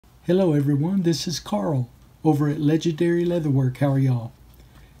Hello everyone, this is Carl over at Legendary Leatherwork. How are y'all?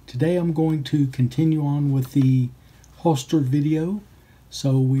 Today I'm going to continue on with the holster video.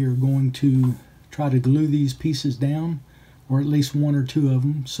 So we are going to try to glue these pieces down, or at least one or two of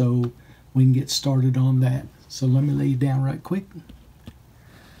them, so we can get started on that. So let me lay you down right quick.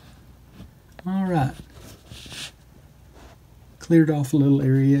 Alright. Cleared off a little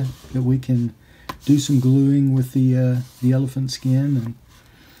area that we can do some gluing with the elephant skin. And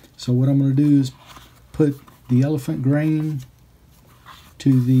so what I'm going to do is put the elephant grain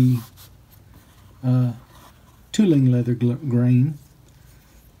to the tooling leather grain.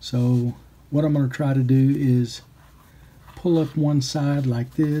 So what I'm going to try to do is pull up one side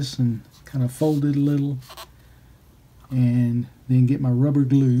like this and kind of fold it a little, and then get my rubber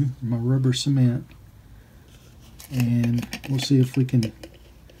glue, my rubber cement, and we'll see if we can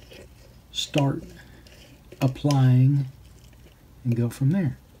start applying and go from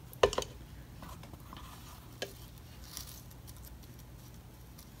there.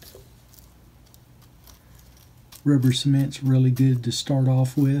 Rubber cement's really good to start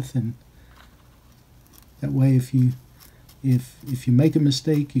off with, and that way if you make a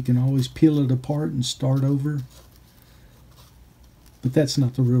mistake, you can always peel it apart and start over. But that's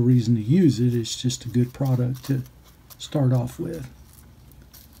not the real reason to use it. It's just a good product to start off with.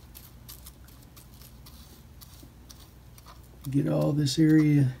 Get all this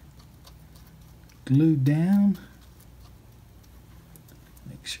area glued down.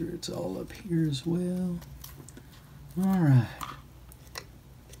 Make sure it's all up here as well. Alright.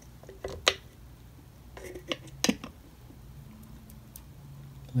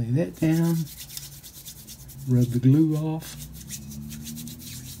 Lay that down. Rub the glue off.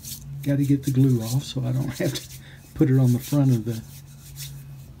 Got to get the glue off so I don't have to put it on the front of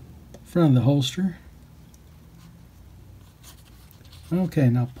the holster. Okay,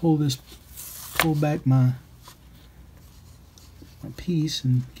 now pull back my piece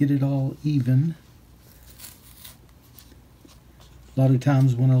and get it all even. A lot of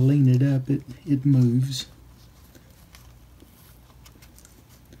times when I lean it up, it moves.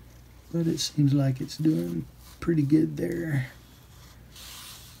 But it seems like it's doing pretty good there.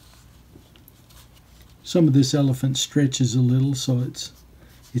 Some of this elephant stretches a little, so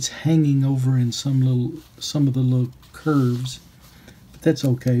it's hanging over in some of the little curves. But that's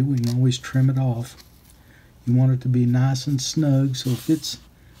okay. We can always trim it off. You want it to be nice and snug, so if it's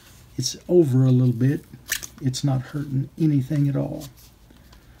over a little bit, it's not hurting anything at all.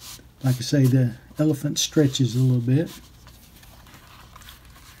 Like I say, the elephant stretches a little bit.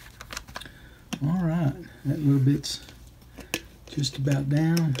 Alright, that little bit's just about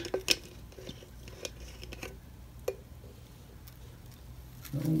down.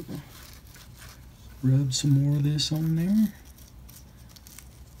 So, rub some more of this on there.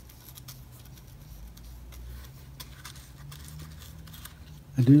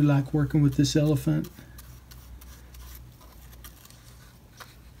 I do like working with this elephant.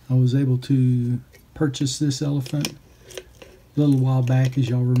 I was able to purchase this elephant a little while back, as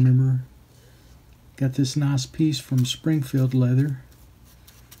y'all remember. Got this nice piece from Springfield Leather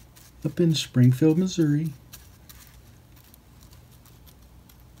up in Springfield, Missouri.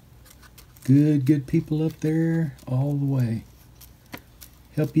 Good people up there all the way.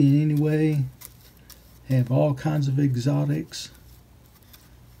 Help you in any way. Have all kinds of exotics.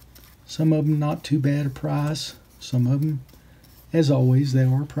 Some of them not too bad a price. Some of them, as always, they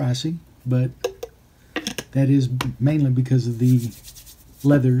are pricey, but that is mainly because of the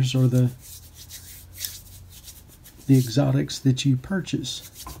leathers or the exotics that you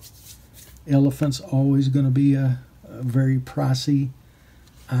purchase. Elephant's always going to be a very pricey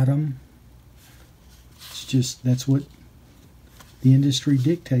item. It's just, that's what the industry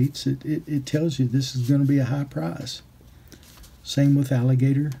dictates. It tells you this is going to be a high price. Same with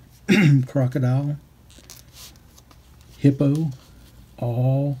alligator, crocodile, hippo,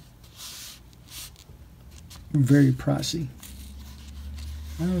 all very pricey.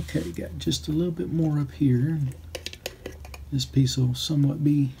 Okay, got just a little bit more up here. This piece will somewhat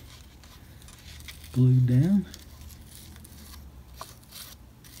be glued down.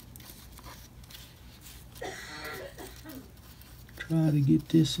 Try to get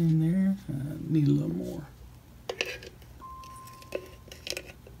this in there. I need a little more.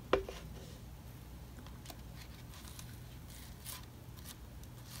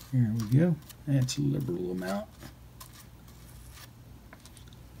 There we go. That's a liberal amount.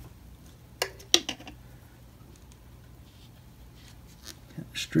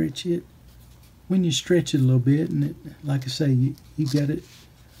 Stretch it. When you stretch it a little bit, and it, like I say, you got to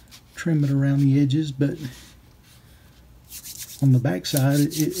trim it around the edges, but on the back side,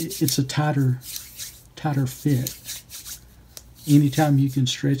 it's a tighter fit. Anytime you can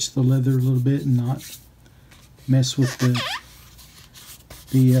stretch the leather a little bit and not mess with the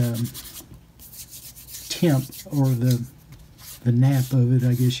temp or the nap of it,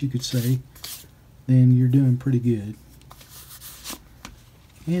 I guess you could say, then you're doing pretty good.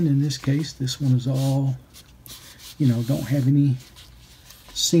 And in this case, this one is all, you know, don't have any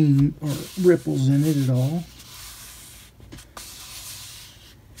seam or ripples in it at all.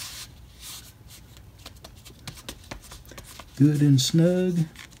 Good and snug.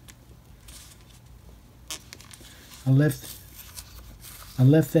 I left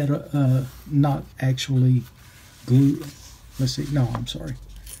that not actually glue. Let's see. No, I'm sorry.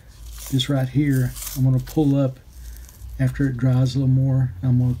 This right here, I'm going to pull up after it dries a little more.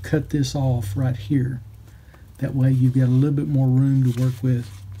 I'm going to cut this off right here. That way you've got a little bit more room to work with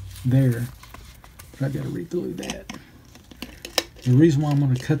there. But I've got to re-glue that. The reason why I'm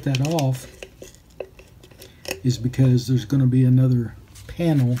going to cut that off is because there's going to be another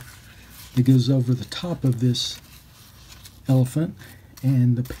panel that goes over the top of this elephant,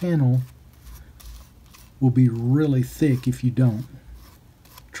 and the panel will be really thick if you don't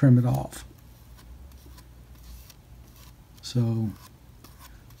trim it off. So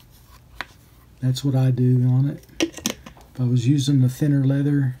that's what I do on it. If I was using the thinner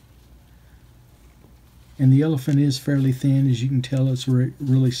leather, and the elephant is fairly thin, as you can tell, it's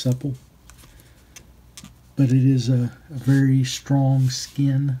really supple, but it is a very strong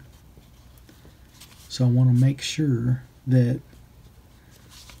skin. So I want to make sure that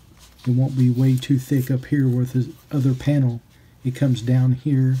it won't be way too thick up here with the other panel. It comes down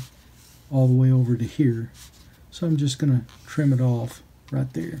here all the way over to here. So I'm just going to trim it off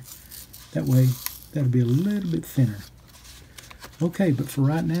right there. That way that'll be a little bit thinner. Okay, but for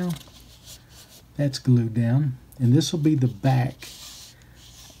right now, that's glued down. And this will be the back.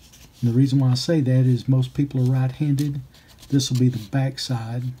 And the reason why I say that is most people are right-handed. This will be the back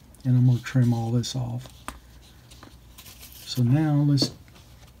side, and I'm going to trim all this off. So now let's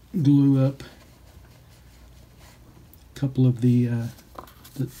glue up a couple of the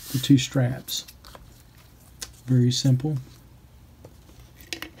two straps. Very simple.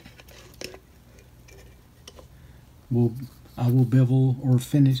 I will bevel or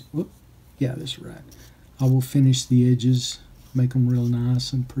finish. Whoop, yeah, that's right. I will finish the edges, make them real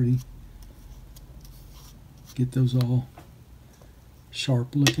nice and pretty. Get those all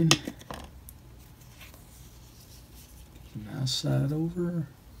sharp looking. Nice side over.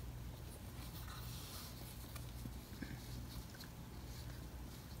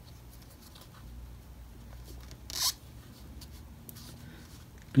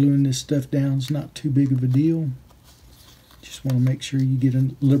 Gluing this stuff down is not too big of a deal. Just want to make sure you get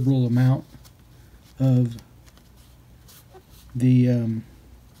a liberal amount of the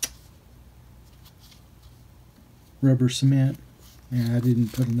rubber cement. And I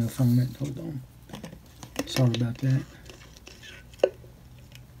didn't put enough on it. Hold on. Sorry about that.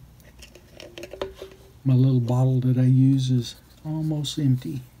 My little bottle that I use is almost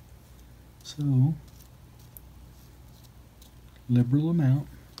empty. So, liberal amount.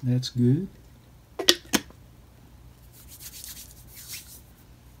 That's good.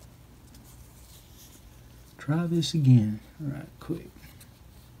 Try this again. All right, quick.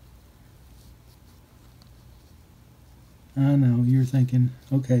 I know, you're thinking,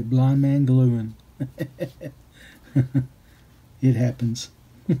 okay, blind man gluing. It happens.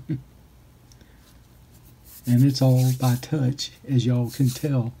 And it's all by touch, as y'all can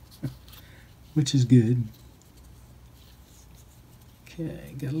tell, which is good.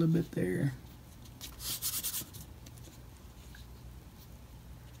 Okay, got a little bit there.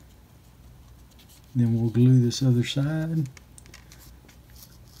 Then we'll glue this other side.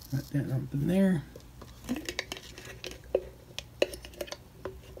 Right down up in there.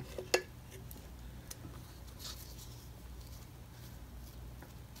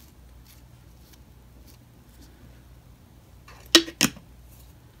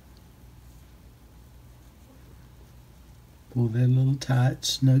 Pull that a little tight,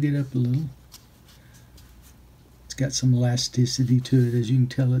 snug it up a little. It's got some elasticity to it. As you can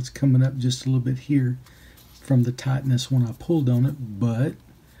tell, it's coming up just a little bit here from the tightness when I pulled on it, but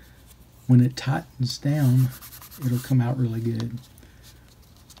when it tightens down, it'll come out really good.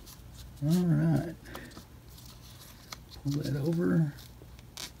 All right. Pull that over.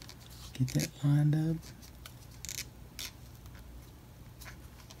 Get that lined up.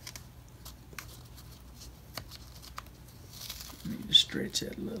 Need to stretch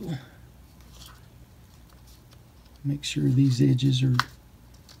that a little. Make sure these edges are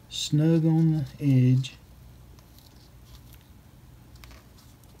snug on the edge.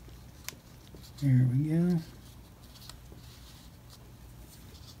 There we go.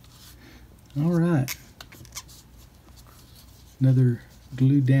 All right. Another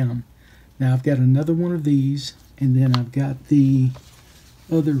glued down. Now I've got another one of these, and then I've got the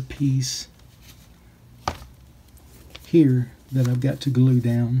other piece here that I've got to glue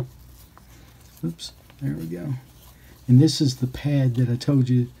down. Oops, there we go. And this is the pad that I told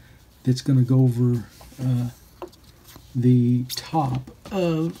you that's going to go over the top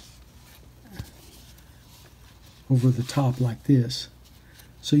of, like this.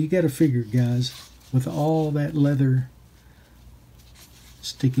 So you got to figure, guys, with all that leather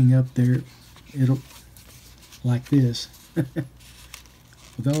sticking up there, it'll, like this.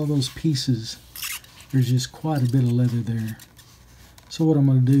 With all those pieces, there's just quite a bit of leather there. So what I'm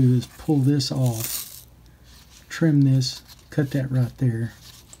going to do is pull this off, trim this, cut that right there.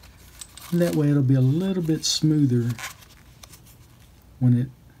 And that way it'll be a little bit smoother when it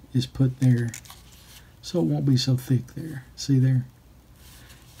is put there. So it won't be so thick there. See there?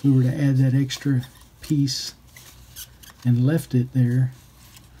 If we were to add that extra piece and left it there,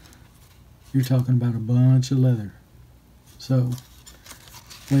 you're talking about a bunch of leather. So,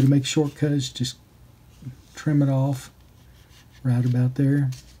 way to make shortcuts, just trim it off right about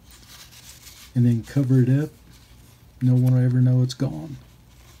there and then cover it up. No one will ever know it's gone.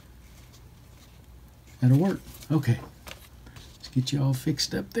 That'll work. Okay, let's get you all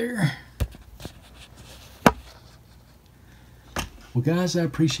fixed up there. Well, guys, I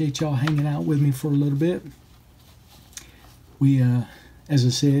appreciate y'all hanging out with me for a little bit. We, as I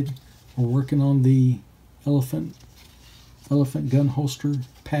said, we're working on the elephant gun holster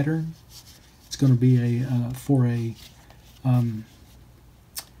pattern. It's going to be a for a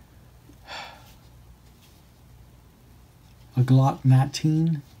Glock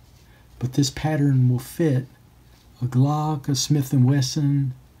 19, but this pattern will fit a Glock, a Smith &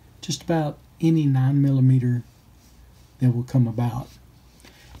 Wesson, just about any 9mm that will come about.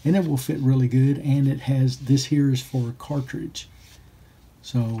 And it will fit really good, and it has, this here is for a cartridge.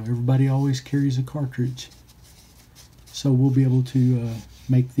 So everybody always carries a cartridge. So we'll be able to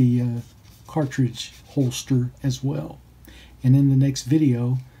make the cartridge holster as well. And in the next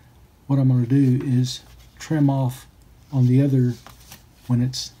video, what I'm going to do is trim off on the other, when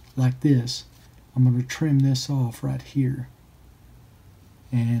it's like this, I'm going to trim this off right here.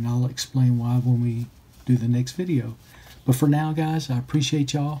 And I'll explain why when we do the next video. But for now, guys, I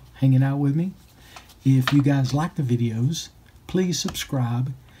appreciate y'all hanging out with me. If you guys like the videos, please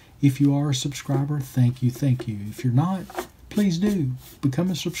subscribe. If you are a subscriber, thank you, thank you. If you're not, please do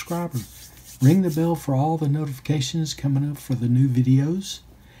become a subscriber. Ring the bell for all the notifications coming up for the new videos.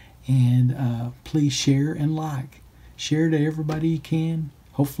 And please share and like. Share to everybody you can.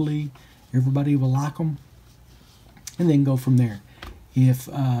 Hopefully everybody will like them. And then go from there. If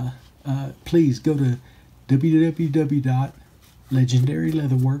please go to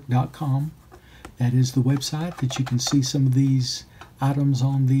www.legendaryleatherwork.com. That is the website that you can see some of these items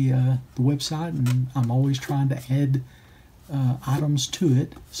on the website, and I'm always trying to add items to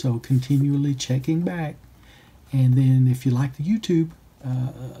it, so continually checking back. And then if you like the YouTube,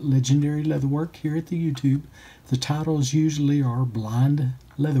 Legendary Leatherwork here at the YouTube, the titles usually are Blind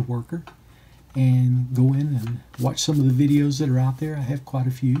Leatherworker, and go in and watch some of the videos that are out there. I have quite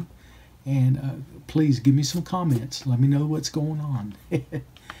a few. And please give me some comments. Let me know what's going on.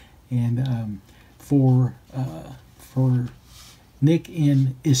 And for Nick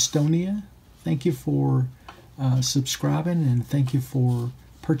in Estonia, thank you for subscribing, and thank you for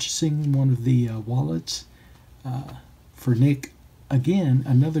purchasing one of the wallets. For Nick, again,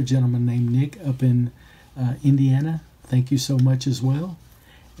 another gentleman named Nick up in Indiana, thank you so much as well.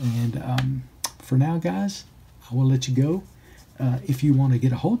 And for now, guys, I will let you go. If you want to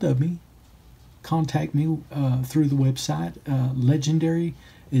get a hold of me, contact me through the website, Legendary.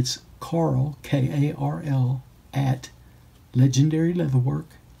 It's Carl, K-A-R-L, at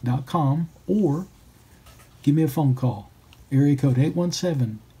legendaryleatherwork.com, or give me a phone call, area code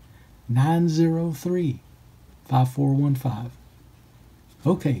 817-903-5415.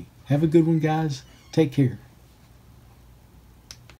 Okay, have a good one, guys. Take care.